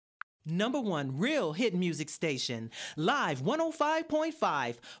#1 real hit music station. Live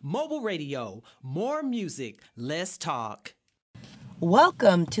 105.5 mobile radio. More music, less talk.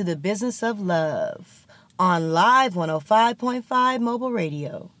 Welcome to the Business of Love on Live 105.5 mobile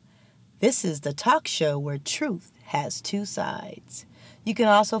radio. This is the talk show where truth has two sides. You can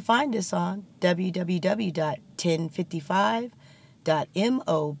also find us on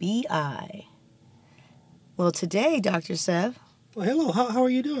www.1055.mobi. Well, today, Dr. Seth. Well, hello. How are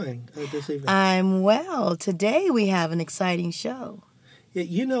you doing this evening? I'm well. Today we have an exciting show.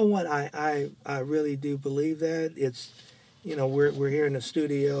 You know what? I really do believe that. It's, we're here in the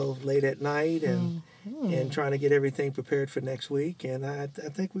studio late at night and trying to get everything prepared for next week. And I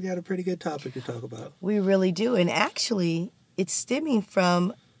think we got a pretty good topic to talk about. We really do. And actually, it's stemming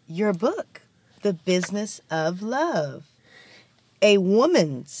from your book, The Business of Love, a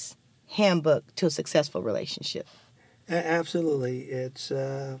woman's handbook to a successful relationship. Absolutely. It's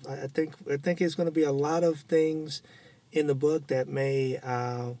I think it's going to be a lot of things in the book that may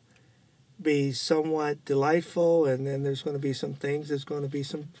be somewhat delightful, and then there's going to be some things that's going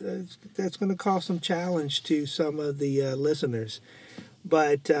to cause some challenge to some of the listeners.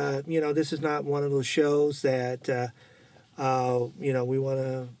 But this is not one of those shows that we want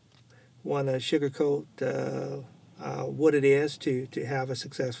to sugarcoat what it is to have a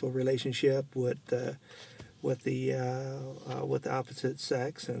successful relationship with the opposite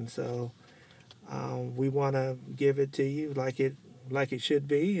sex, and so we want to give it to you like it should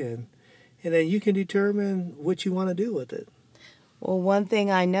be, and then you can determine what you want to do with it. Well, one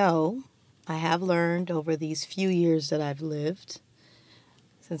thing I know, I have learned over these few years that I've lived,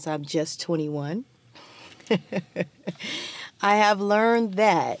 since I'm just 21, I have learned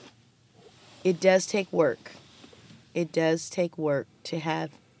that it does take work. It does take work to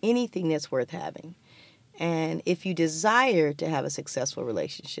have anything that's worth having. And if you desire to have a successful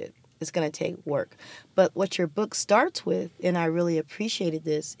relationship, it's going to take work. But what your book starts with, and I really appreciated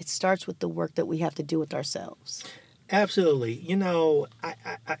this, it starts with the work that we have to do with ourselves. Absolutely.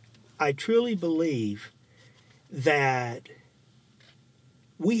 I truly believe that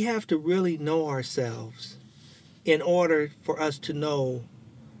we have to really know ourselves in order for us to know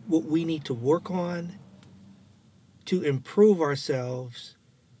what we need to work on, to improve ourselves,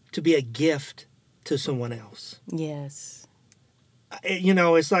 to be a gift to someone else. Yes.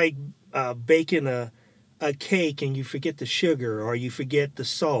 It's like baking a cake and you forget the sugar, or you forget the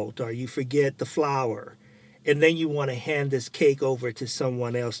salt, or you forget the flour, and then you want to hand this cake over to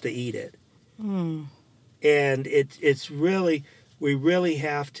someone else to eat it. And it's really, we really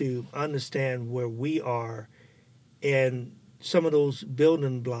have to understand where we are and some of those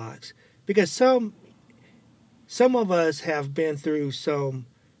building blocks, because some of us have been through some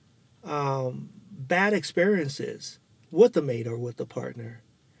bad experiences with a mate or with a partner,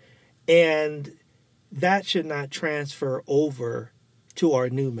 and that should not transfer over to our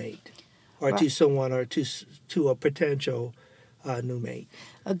new mate or to someone, or to a potential new mate.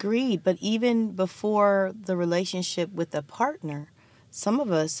 Agreed. But even before the relationship with a partner, some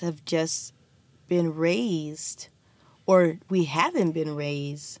of us have just been raised, or we haven't been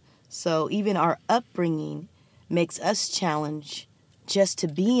raised. So even our upbringing makes us challenge just to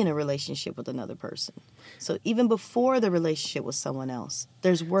be in a relationship with another person. So even before the relationship with someone else,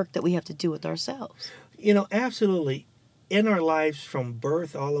 there's work that we have to do with ourselves. Absolutely. In our lives, from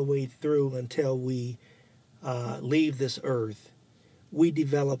birth all the way through until we leave this earth, we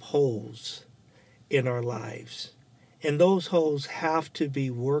develop holes in our lives. And those holes have to be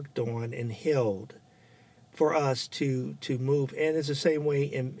worked on and healed for us to move. And it's the same way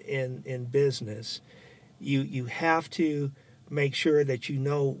in business. You have to make sure that you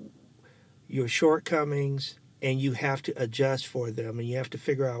know your shortcomings, and you have to adjust for them, and you have to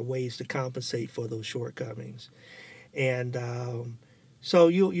figure out ways to compensate for those shortcomings. And so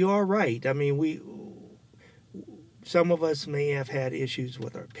you are right. I mean, some of us may have had issues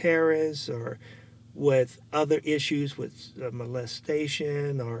with our parents, or with other issues with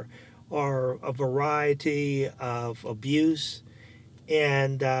molestation, or a variety of abuse,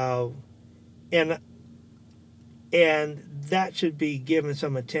 and that should be given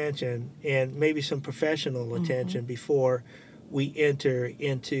some attention, and maybe some professional attention before we enter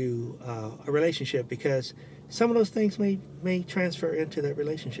into a relationship, because some of those things may transfer into that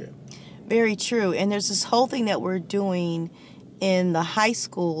relationship. Very true. And there's this whole thing that we're doing in the high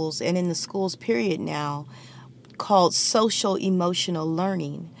schools and in the schools period now called social emotional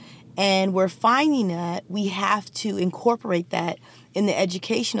learning. And we're finding that we have to incorporate that in the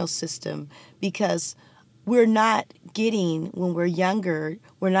educational system, because we're not getting, when we're younger,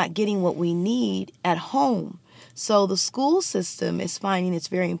 we're not getting what we need at home. So the school system is finding it's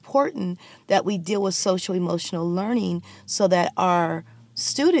very important that we deal with social emotional learning so that our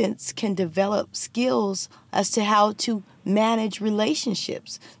students can develop skills as to how to manage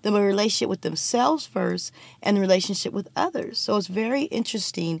relationships, the relationship with themselves first and the relationship with others. So it's very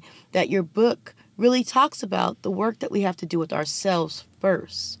interesting that your book really talks about the work that we have to do with ourselves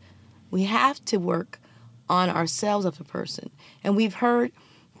first. We have to work on ourselves as a person. And we've heard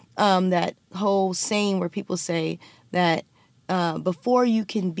that whole saying where people say that before you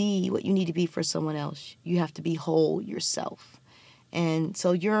can be what you need to be for someone else, you have to be whole yourself. And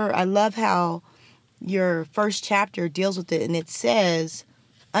so I love how your first chapter deals with it, and it says,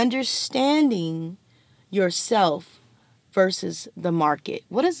 understanding yourself versus the market.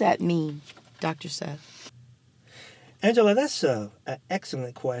 What does that mean, Dr. Seth? Angela, that's an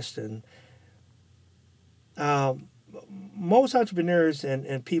excellent question. Most entrepreneurs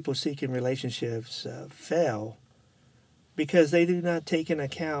and people seeking relationships fail because they do not take into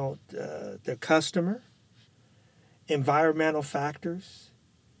account their customer, environmental factors,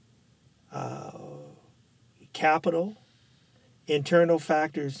 capital, internal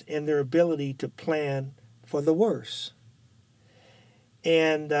factors, and their ability to plan for the worst.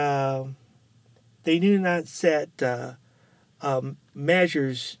 And they do not set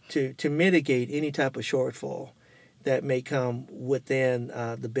measures to mitigate any type of shortfall that may come within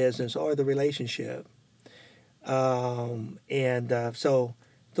the business or the relationship. So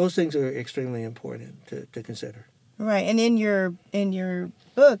those things are extremely important to consider. Right, and in your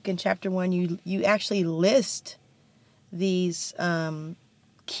book, in chapter 1, you actually list these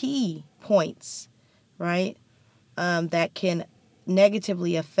key points, right, that can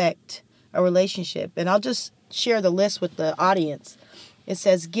negatively affect a relationship. And I'll just share the list with the audience. It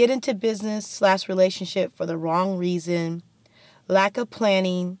says, get into business/relationship for the wrong reason, lack of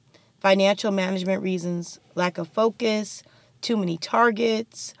planning, financial management reasons, lack of focus, too many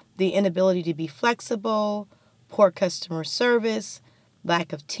targets, the inability to be flexible, poor customer service,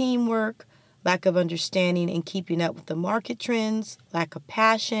 lack of teamwork, lack of understanding and keeping up with the market trends, lack of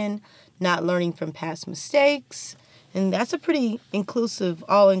passion, not learning from past mistakes. And that's a pretty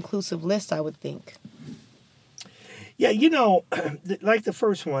all-inclusive list, I would think. Yeah, like the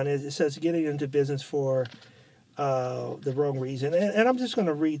first one, it says getting into business for the wrong reason. And I'm just going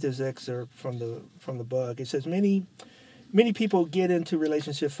to read this excerpt from the book. It says, many people get into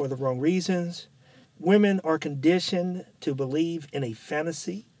relationships for the wrong reasons. Women are conditioned to believe in a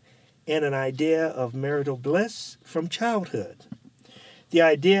fantasy and an idea of marital bliss from childhood. The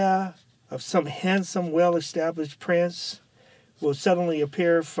idea of some handsome, well-established prince will suddenly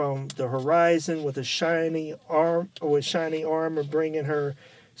appear from the horizon with a shiny armor bringing her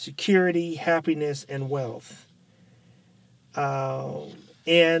security, happiness, and wealth. But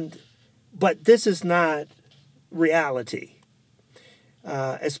this is not reality,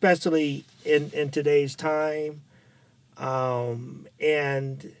 especially in today's time. So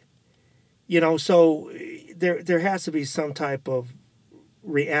there has to be some type of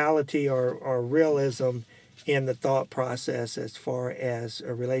reality or realism in the thought process as far as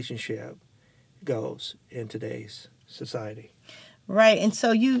a relationship goes in today's society. Right. And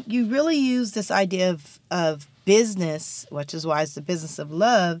so you really use this idea of business, which is why it's the business of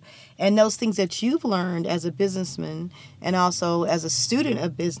love, and those things that you've learned as a businessman and also as a student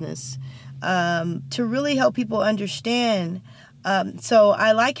of business to really help people understand. So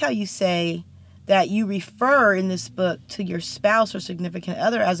I like how you say that you refer in this book to your spouse or significant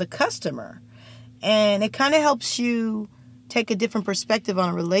other as a customer. And it kind of helps you take a different perspective on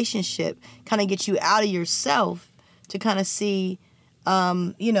a relationship, kind of get you out of yourself to kind of see,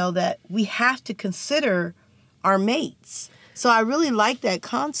 that we have to consider our mates. So I really like that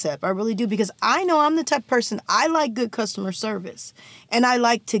concept. I really do, because I know I'm the type of person, I like good customer service and I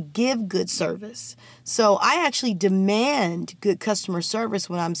like to give good service. So I actually demand good customer service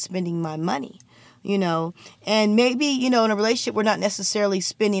when I'm spending my money, and maybe, in a relationship, we're not necessarily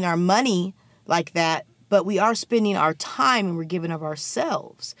spending our money like that, but we are spending our time and we're giving of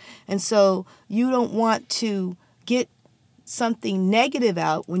ourselves. And so you don't want to get something negative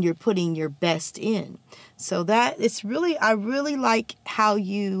out when you're putting your best in. So that I really like how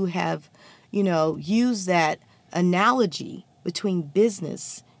you have, used that analogy between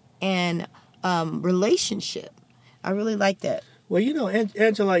business and relationship. I really like that. Well,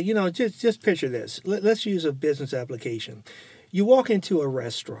 Angela, just picture this. Let's use a business application. You walk into a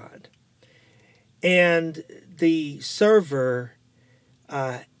restaurant and the server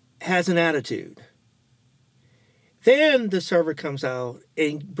has an attitude. Then the server comes out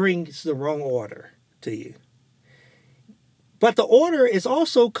and brings the wrong order to you. But the order is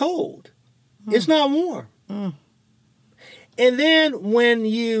also cold. It's not warm. And then when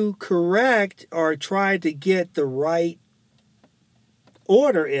you correct or try to get the right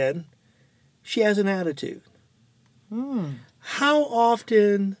order in, she has an attitude. How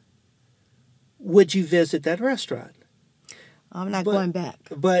often would you visit that restaurant? I'm not going back.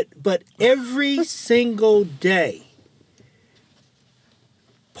 But every single day,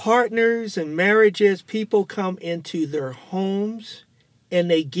 partners and marriages, people come into their homes and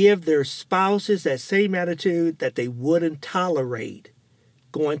they give their spouses that same attitude that they wouldn't tolerate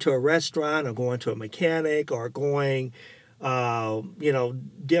going to a restaurant or going to a mechanic or going,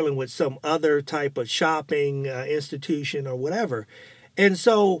 dealing with some other type of shopping institution or whatever. And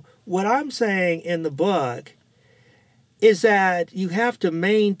so what I'm saying in the book is that you have to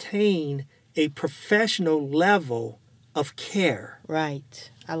maintain a professional level of care.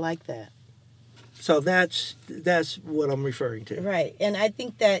 Right. I like that. So that's what I'm referring to. Right. And I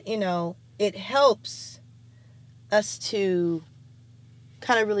think that, it helps us to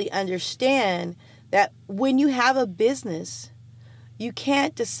kind of really understand that when you have a business, you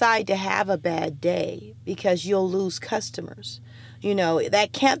can't decide to have a bad day because you'll lose customers. That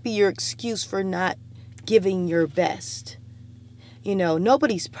can't be your excuse for not giving your best.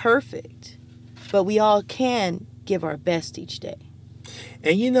 Nobody's perfect, but we all can give our best each day.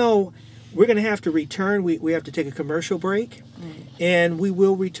 And we're going to have to return. We have to take a commercial break, and we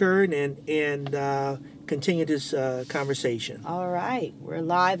will return and continue this conversation. All right. We're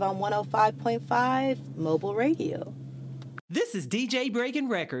live on 105.5 Mobile Radio. This is DJ Breaking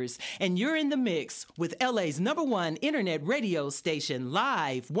Records, and you're in the mix with LA's #1 internet radio station,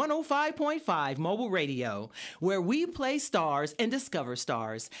 Live 105.5 Mobile Radio, where we play stars and discover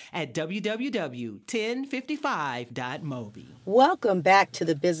stars at www.1055.mobi. Welcome back to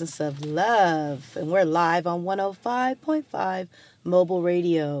the Business of Love, and we're live on 105.5 Mobile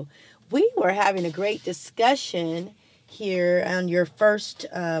Radio. We were having a great discussion here on your first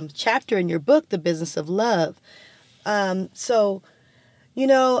chapter in your book, The Business of Love. I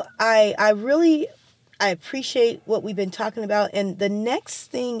appreciate what we've been talking about. And the next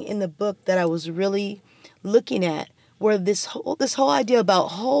thing in the book that I was really looking at were this whole idea about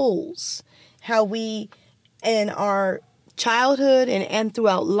holes, how we in our childhood and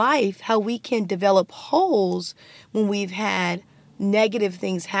throughout life, how we can develop holes when we've had negative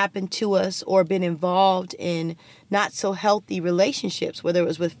things happen to us or been involved in not so healthy relationships, whether it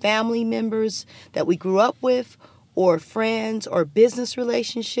was with family members that we grew up with or friends or business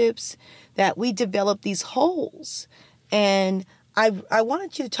relationships, that we develop these holes. And I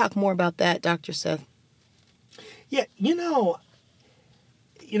wanted you to talk more about that, Dr. Seth. Yeah,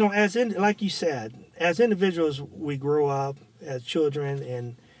 like you said, as individuals, we grow up as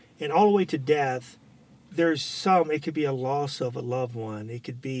children and all the way to death. It could be a loss of a loved one. It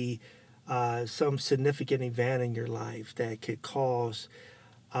could be some significant event in your life that could cause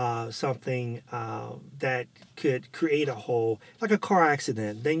something that could create a hole, like a car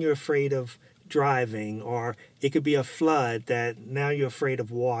accident. Then you're afraid of driving, or it could be a flood that now you're afraid of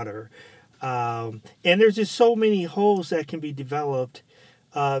water. And there's just so many holes that can be developed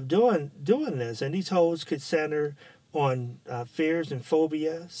doing this. And these holes could center on fears and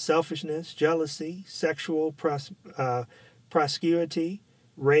phobia, selfishness, jealousy, sexual promiscuity,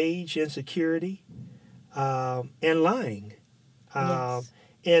 rage, insecurity, and lying. Yes.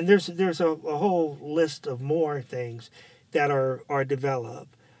 And there's a whole list of more things that are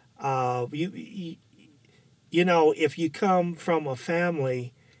developed. If you come from a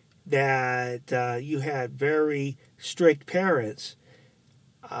family that you had very strict parents,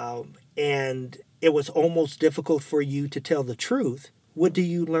 and it was almost difficult for you to tell the truth, what do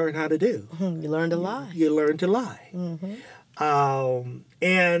you learn how to do? You learn to lie. You learn to lie. Mm-hmm.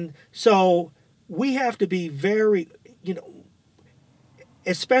 And so we have to be very,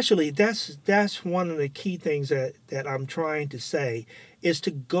 especially that's one of the key things that I'm trying to say is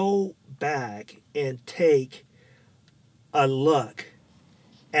to go back and take a look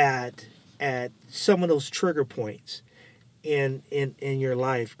at some of those trigger points in your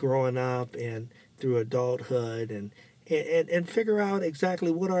life growing up and through adulthood and figure out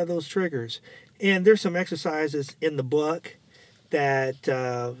exactly what are those triggers. And there's some exercises in the book that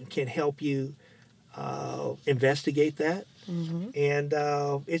can help you investigate that. Mm-hmm. And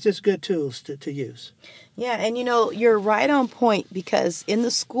it's just good tools to use. Yeah, and you're right on point, because in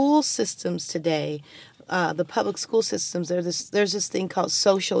the school systems today, the public school systems, there's this thing called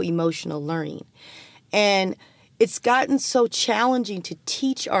social emotional learning. And it's gotten so challenging to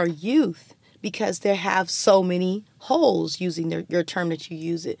teach our youth because they have so many holes, using your term that you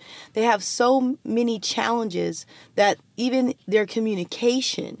use it. They have so many challenges that even their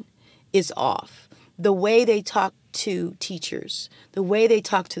communication is off. the way they talk to teachers, the way they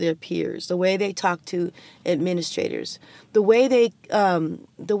talk to their peers, the way they talk to administrators, the way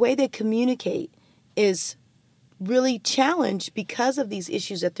they communicate is really challenged because of these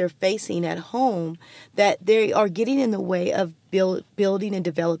issues that they're facing at home, that they are getting in the way of building and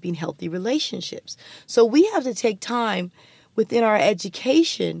developing healthy relationships. So we have to take time within our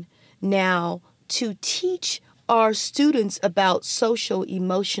education now to teach our students about social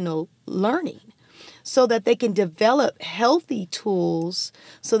emotional learning so that they can develop healthy tools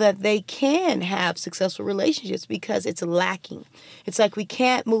so that they can have successful relationships, because it's lacking. It's like we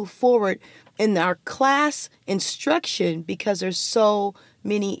can't move forward in our class instruction because there's so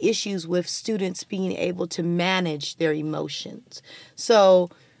many issues with students being able to manage their emotions. So,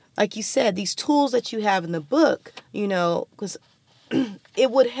 like you said, these tools that you have in the book, because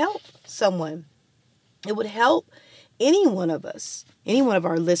it would help someone. It would help any one of us, any one of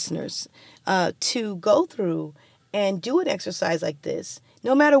our listeners, to go through and do an exercise like this.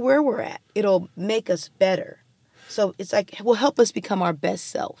 No matter where we're at, it'll make us better. So it's like, it will help us become our best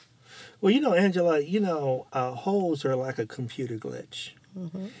self. Well, Angela, holes are like a computer glitch.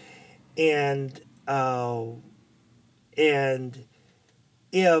 Mm-hmm. And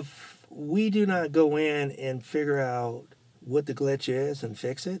if we do not go in and figure out what the glitch is and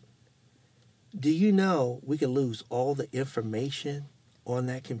fix it, do you know we can lose all the information on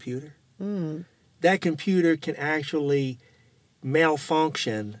that computer? Mm. That computer can actually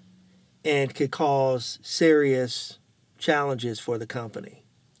malfunction and could cause serious challenges for the company.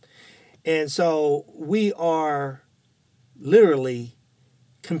 And so we are literally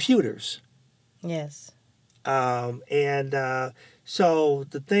computers. Yes. So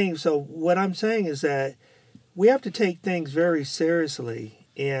what I'm saying is that we have to take things very seriously,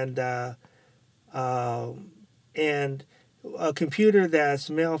 and a computer that's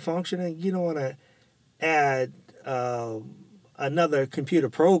malfunctioning, you don't want to add another computer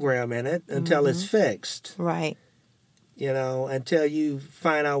program in it until it's fixed. Right. Until you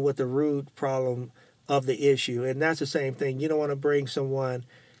find out what the root problem of the issue. And that's the same thing. You don't want to bring someone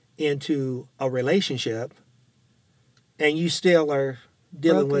into a relationship and you still are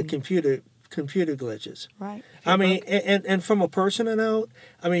dealing with computer glitches. Right. I mean, and from a personal note,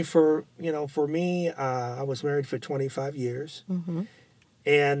 I mean, for me, I was married for 25 years. Mm-hmm.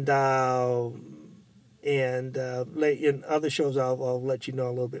 And in other shows, I'll let you know a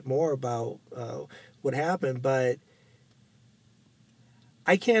little bit more about what happened. But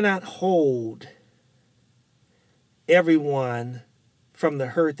I cannot hold everyone from the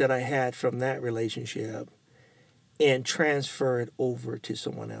hurt that I had from that relationship and transfer it over to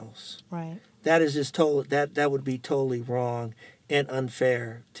someone else. Right. That is just that would be totally wrong and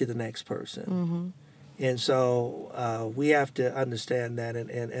unfair to the next person. Mm-hmm. And so we have to understand that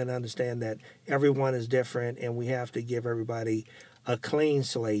and understand that everyone is different, and we have to give everybody a clean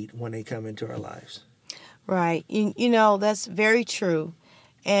slate when they come into our lives. Right. That's very true.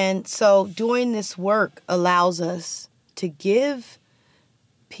 And so doing this work allows us to give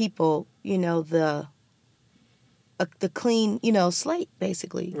people, the clean, slate,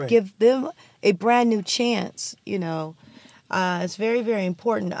 basically. Right. Give them a brand new chance, It's very, very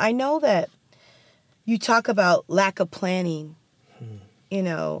important. I know that you talk about lack of planning,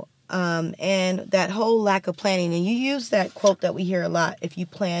 and that whole lack of planning. And you use that quote that we hear a lot: if you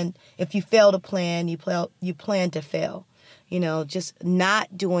fail to plan, you plan to fail. Just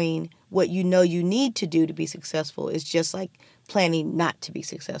not doing what you need to do to be successful is just like planning not to be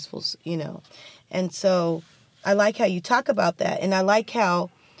successful, And so I like how you talk about that. And I like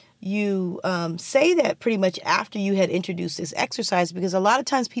how you say that pretty much after you had introduced this exercise, because a lot of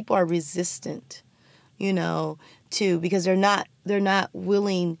times people are resistant, because they're not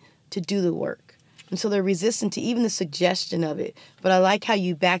willing to do the work. And so they're resistant to even the suggestion of it. But I like how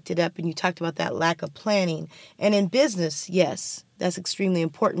you backed it up and you talked about that lack of planning. And in business, yes, that's extremely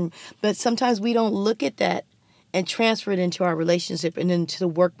important. But sometimes we don't look at that and transfer it into our relationship and into the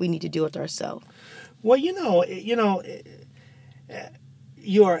work we need to do with ourselves. Well, you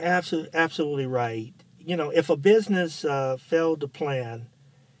are absolutely right. If a business failed to plan,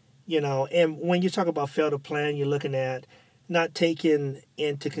 and when you talk about failed to plan, you're looking at not taking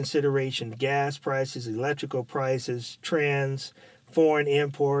into consideration gas prices, electrical prices, trends, foreign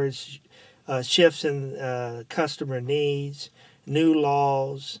imports, shifts in customer needs, new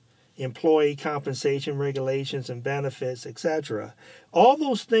laws, employee compensation regulations and benefits, etc. All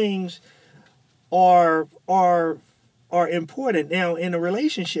those things are important. Now, in a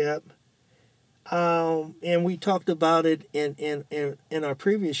relationship, and we talked about it in our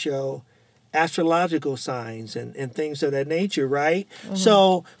previous show, astrological signs and things of that nature, right? Mm-hmm.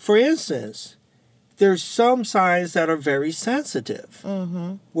 So, for instance, there's some signs that are very sensitive.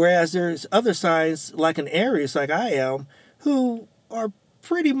 Mm-hmm. Whereas there's other signs, like an Aries, like I am, who are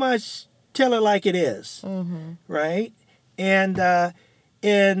pretty much tell it like it is, Mm-hmm. right? And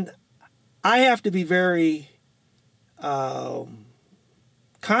I have to be very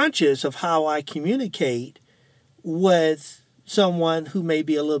conscious of how I communicate with someone who may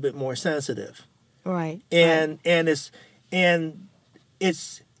be a little bit more sensitive. Right. And it's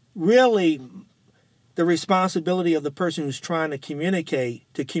really the responsibility of the person who's trying to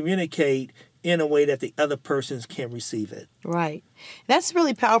communicate in a way that the other persons can receive it. Right. That's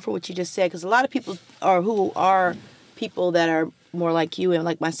really powerful what you just said, because a lot of people are people that are more like you and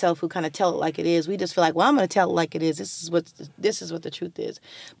like myself, who kind of tell it like it is. We just feel like, well, I'm going to tell it like it is. This is what the truth is.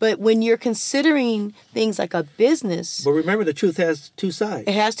 But when you're considering things like a business, But remember, the truth has two sides.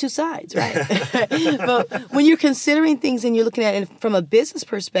 it has two sides, right? But when you're considering things and you're looking at it from a business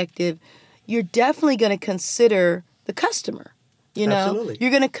perspective, you're definitely going to consider the customer. You know, Absolutely.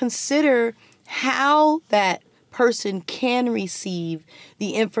 You're going to consider how that person can receive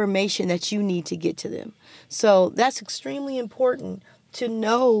the information that you need to get to them. So that's extremely important to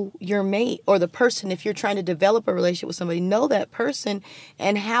know your mate or the person. If you're trying to develop a relationship with somebody, know that person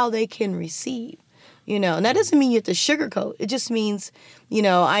and how they can receive. You know, and that doesn't mean you have to sugarcoat. It just means, you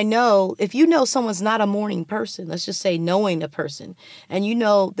know, I know if you know someone's not a morning person, let's just say knowing a person, and you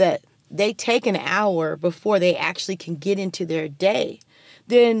know that they take an hour before they actually can get into their day,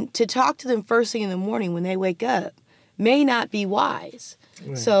 then to talk to them first thing in the morning when they wake up may not be wise.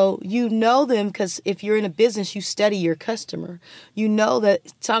 Right. So you know them, because if you're in a business, you study your customer. You know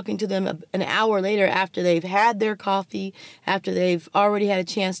that talking to them an hour later after they've had their coffee, after they've already had a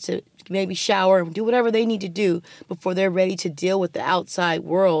chance to maybe shower and do whatever they need to do before they're ready to deal with the outside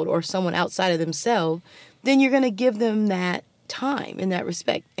world or someone outside of themselves, then you're going to give them that time in that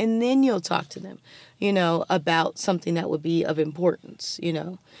respect. And then you'll talk to them, you know, about something that would be of importance, you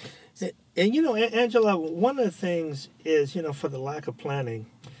know. And, you know, Angela, one of the things is, you know, for the lack of planning,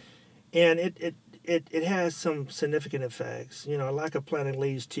 and it has some significant effects. You know, a lack of planning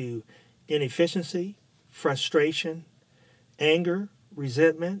leads to inefficiency, frustration, anger,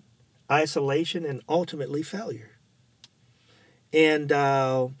 resentment, isolation, and ultimately failure. And, you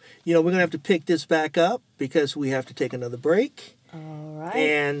know, we're going to have to pick this back up because we have to take another break. All right.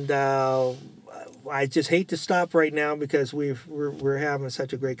 And I just hate to stop right now because we're having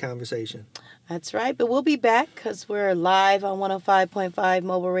such a great conversation. That's right. But we'll be back because we're live on 105.5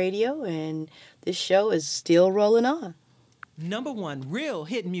 mobile radio, and this show is still rolling on. Number one real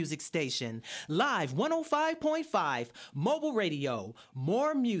hit music station, live 105.5 mobile radio.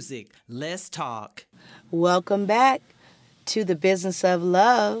 More music, less talk. Welcome back to the Business of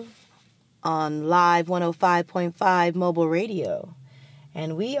Love on live 105.5 mobile radio.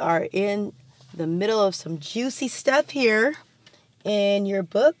 And we are in the middle of some juicy stuff here in your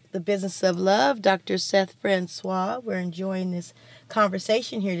book, The Business of Love, Dr. Seth Francois. We're enjoying this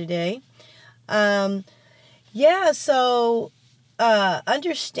conversation here today. So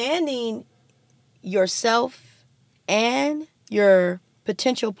understanding yourself and your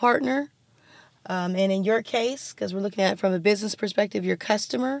potential partner, and in your case, because we're looking at it from a business perspective, your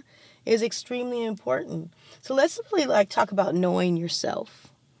customer is extremely important. So let's simply talk about knowing yourself.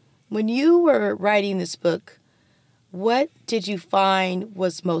 When you were writing this book, what did you find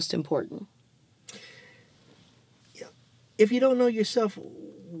was most important? If you don't know yourself,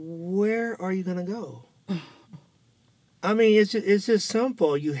 where are you going to go? I mean, it's just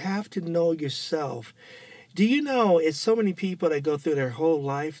simple. You have to know yourself. Do you know it's so many people that go through their whole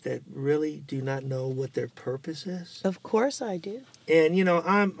life that really do not know what their purpose is? Of course I do. And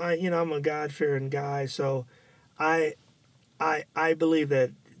I'm a God-fearing guy, so I believe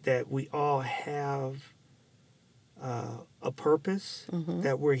that we all have a purpose, mm-hmm.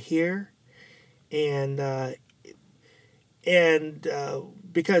 that we're here, and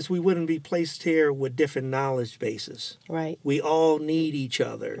because we wouldn't be placed here with different knowledge bases. Right. We all need each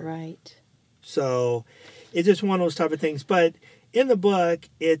other. Right. So it's just one of those type of things. But in the book,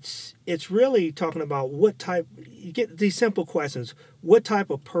 it's really talking about what type. You get these simple questions. What type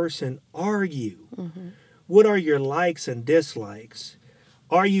of person are you? Mm-hmm. What are your likes and dislikes?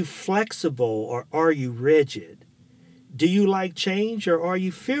 Are you flexible or are you rigid? Do you like change or are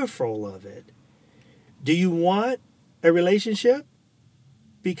you fearful of it? Do you want a relationship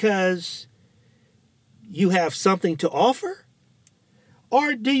because you have something to offer?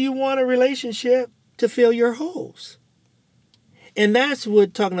 Or do you want a relationship to fill your holes? And that's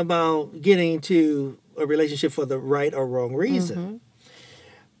what talking about getting into a relationship for the right or wrong reason.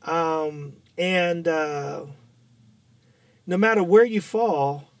 Mm-hmm. No matter where you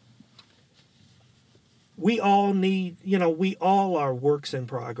fall, we all need, we all are works in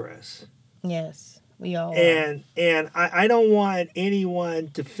progress. Yes, we all are. And I don't want anyone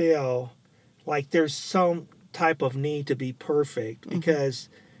to feel like there's some type of need to be perfect, because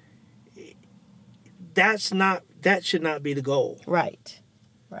that should not be the goal. Right.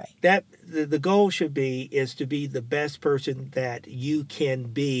 That the goal should be is to be the best person that you can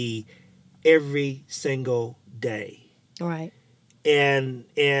be every single day. Right. And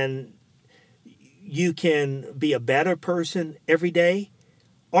you can be a better person every day,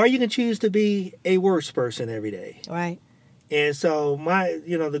 or you can choose to be a worse person every day. Right. And so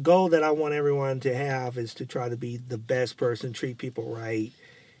the goal that I want everyone to have is to try to be the best person, treat people right,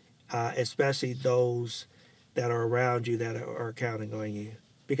 especially those that are around you that are counting on you.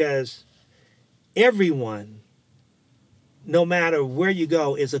 Because everyone, no matter where you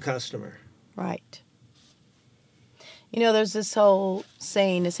go, is a customer. Right. There's this whole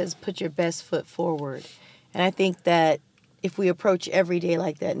saying that says, put your best foot forward. And I think that if we approach every day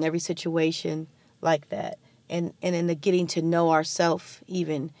like that, in every situation like that, and in the getting to know ourselves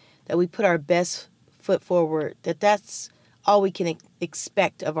even, that we put our best foot forward, that's all we can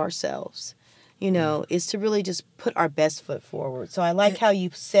expect of ourselves, is to really just put our best foot forward. So I like how you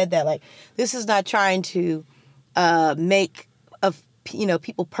said that. Like, this is not trying to make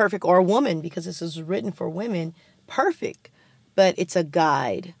people perfect, or a woman, because this is written for women, perfect, but it's a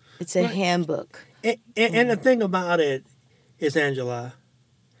guide. It's a handbook. And the thing about it is, Angela,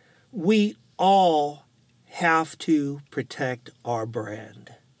 we all have to protect our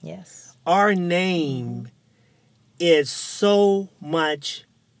brand. Yes. Our name is so much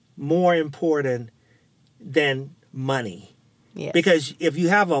more important than money. Yes. Because if you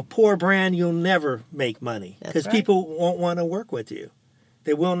have a poor brand, you'll never make money, because right. people won't want to work with you.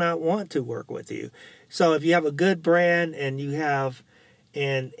 They will not want to work with you. So if you have a good brand and you have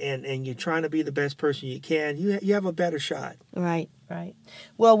and you're trying to be the best person you can, you have a better shot. Right.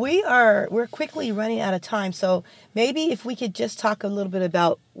 Well, we're quickly running out of time, so maybe if we could just talk a little bit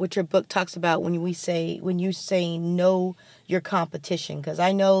about what your book talks about when you say know your competition, because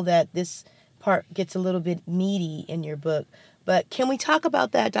I know that this part gets a little bit meaty in your book. But can we talk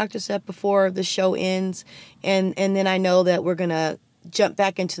about that, Dr. Seth, before the show ends? And then I know that we're gonna jump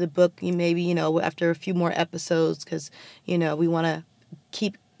back into the book, maybe after a few more episodes, because we want to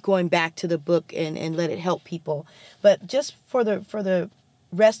keep going back to the book and let it help people. But just for the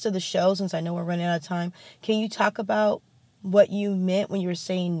rest of the show, since I know we're running out of time, can you talk about what you meant when you were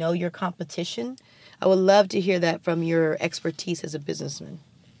saying know your competition? I would love to hear that from your expertise as a businessman.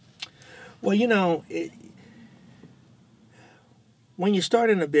 Well, when you start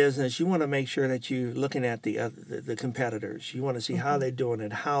in a business, you want to make sure that you're looking at the competitors. You want to see how they're doing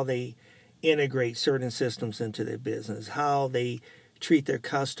it, how they integrate certain systems into their business, how they treat their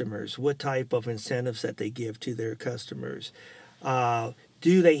customers, what type of incentives that they give to their customers. Are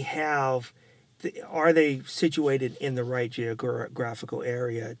they situated in the right geographical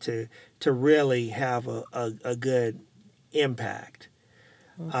area to really have a good impact?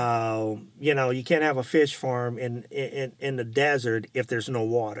 You can't have a fish farm in the desert if there's no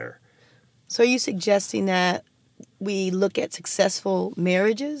water. So are you suggesting that we look at successful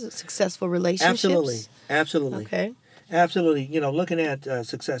marriages, successful relationships? Absolutely. Okay. Absolutely. Looking at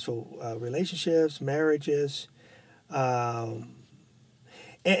successful relationships, marriages, and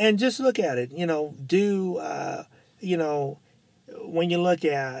just look at it. When you look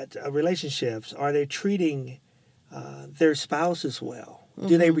at relationships, are they treating their spouses well?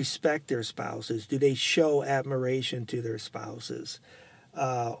 Do they respect their spouses? Do they show admiration to their spouses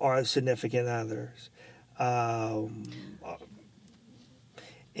or significant others?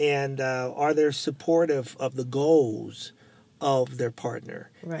 And are they supportive of the goals of their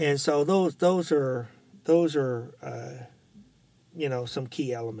partner? Right. And so those are some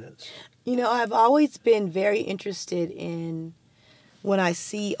key elements. I've always been very interested in when I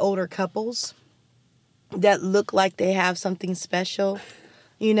see older couples that look like they have something special,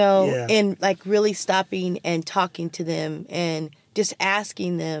 and like really stopping and talking to them and just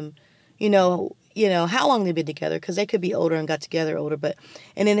asking them, how long they've been together, because they could be older and got together older.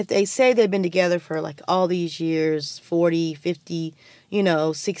 And then if they say they've been together for like all these years, 40, 50,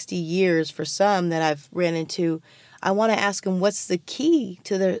 60 years for some that I've ran into, I want to ask them what's the key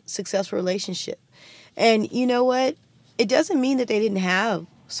to their successful relationship. And you know what? It doesn't mean that they didn't have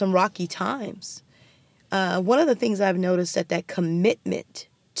some rocky times. One of the things I've noticed that commitment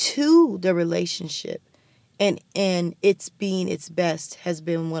to the relationship and it's being its best has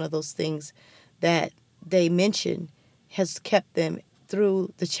been one of those things that they mention has kept them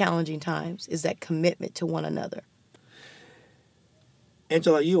through the challenging times, is that commitment to one another.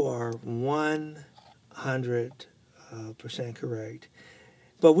 Angela, you are one 100% correct.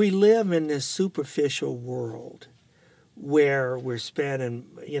 But we live in this superficial world where we're spending,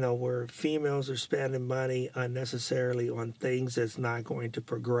 where females are spending money unnecessarily on things that's not going to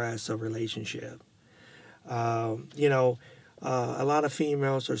progress a relationship. A lot of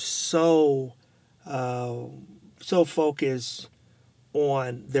females are so focused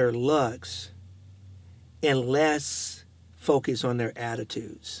on their looks and less focused on their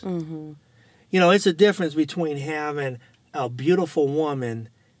attitudes. Mm-hmm. It's a difference between having a beautiful woman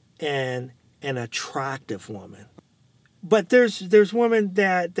and an attractive woman. But there's women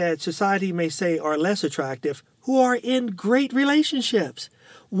that society may say are less attractive who are in great relationships.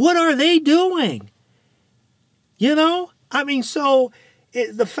 What are they doing? The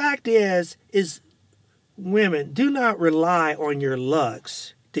fact is women, do not rely on your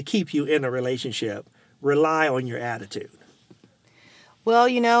looks to keep you in a relationship. Rely on your attitude. Well,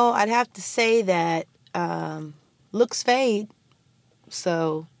 I'd have to say that looks fade.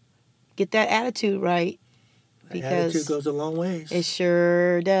 So get that attitude right. Because attitude goes a long ways. It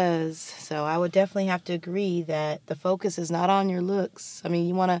sure does. So I would definitely have to agree that the focus is not on your looks. I mean,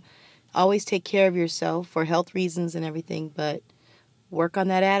 you want to always take care of yourself for health reasons and everything, but work on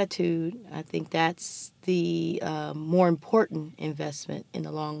that attitude. I think that's the more important investment in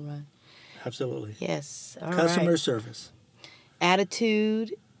the long run. Absolutely. Yes. All Customer right. service.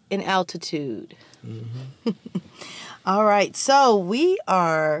 Attitude and altitude. Mm-hmm. All right. So we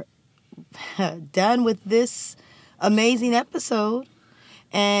are done with this amazing episode.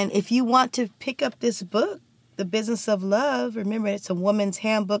 And if you want to pick up this book, The Business of Love, remember it's a woman's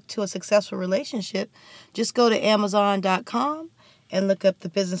handbook to a successful relationship, just go to Amazon.com and look up The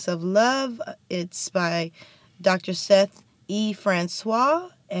Business of Love. It's by Dr. Seth E. Francois,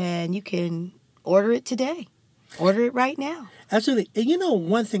 and you can order it today. Order it right now. Absolutely. And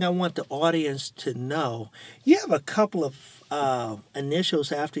one thing I want the audience to know, you have a couple of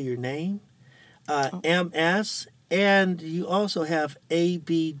initials after your name, MS, and you also have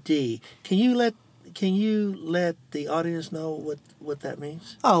ABD. Can you let the audience know what that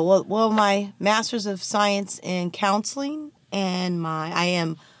means? Oh, well, my Master's of Science in Counseling, and I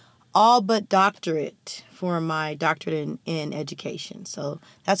am all but doctorate for my doctorate in education. So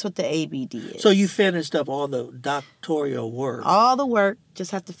that's what the ABD is. So you finished up all the doctoral work. All the work. Just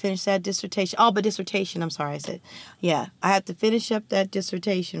have to finish that dissertation. Oh, but dissertation. I'm sorry. I said, yeah. I have to finish up that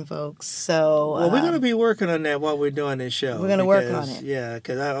dissertation, folks. So well, we're going to be working on that while we're doing this show. We're going to work on it. Yeah,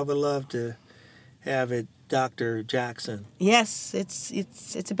 because I would love to have it Dr. Jackson. Yes,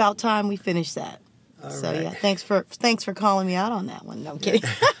 it's about time we finish that. All so right. yeah, thanks for calling me out on that one. No, I'm kidding.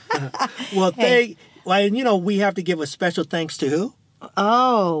 Well, Hey. we have to give a special thanks to who?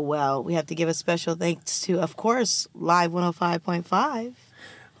 Oh, well, we have to give a special thanks to, of course, Live 105.5.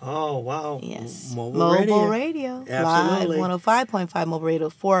 Oh, wow. Yes. Mobile Radio. Absolutely. Live 105.5 Mobile Radio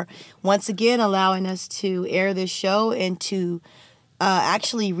for, once again, allowing us to air this show and to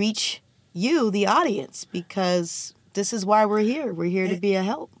actually reach you, the audience, because this is why we're here. We're here to be a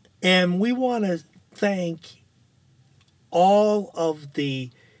help. And we want to thank all of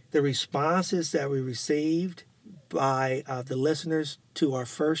the responses that we received by the listeners to our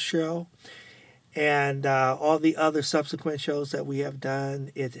first show and all the other subsequent shows that we have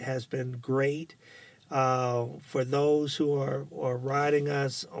done. It has been great. For those who are writing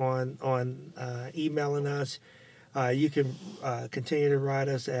us on emailing us, you can continue to write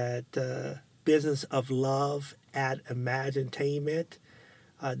us at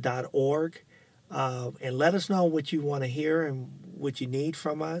businessoflove@imaginetainment.org. And let us know what you want to hear and what you need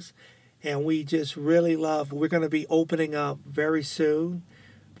from us. And we just really we're going to be opening up very soon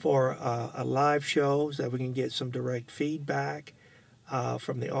for a live show so that we can get some direct feedback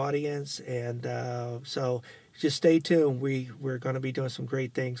from the audience. And so just stay tuned. We're going to be doing some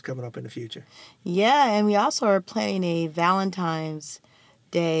great things coming up in the future. Yeah, and we also are planning a Valentine's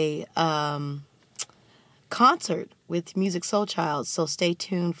Day concert with Music Soul Child, so stay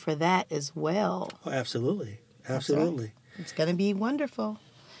tuned for that as well. Oh, absolutely. Absolutely. Right. It's going to be wonderful.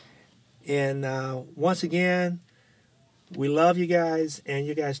 And once again, we love you guys, and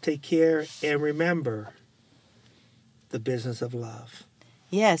you guys take care. And remember, the business of love.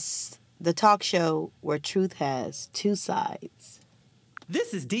 Yes, the talk show where truth has two sides.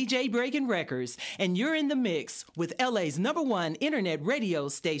 This is DJ Breaking Records, and you're in the mix with LA's #1 internet radio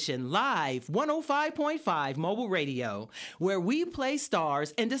station, Live 105.5 Mobile Radio, where we play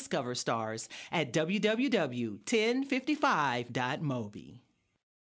stars and discover stars at www.1055.mobi.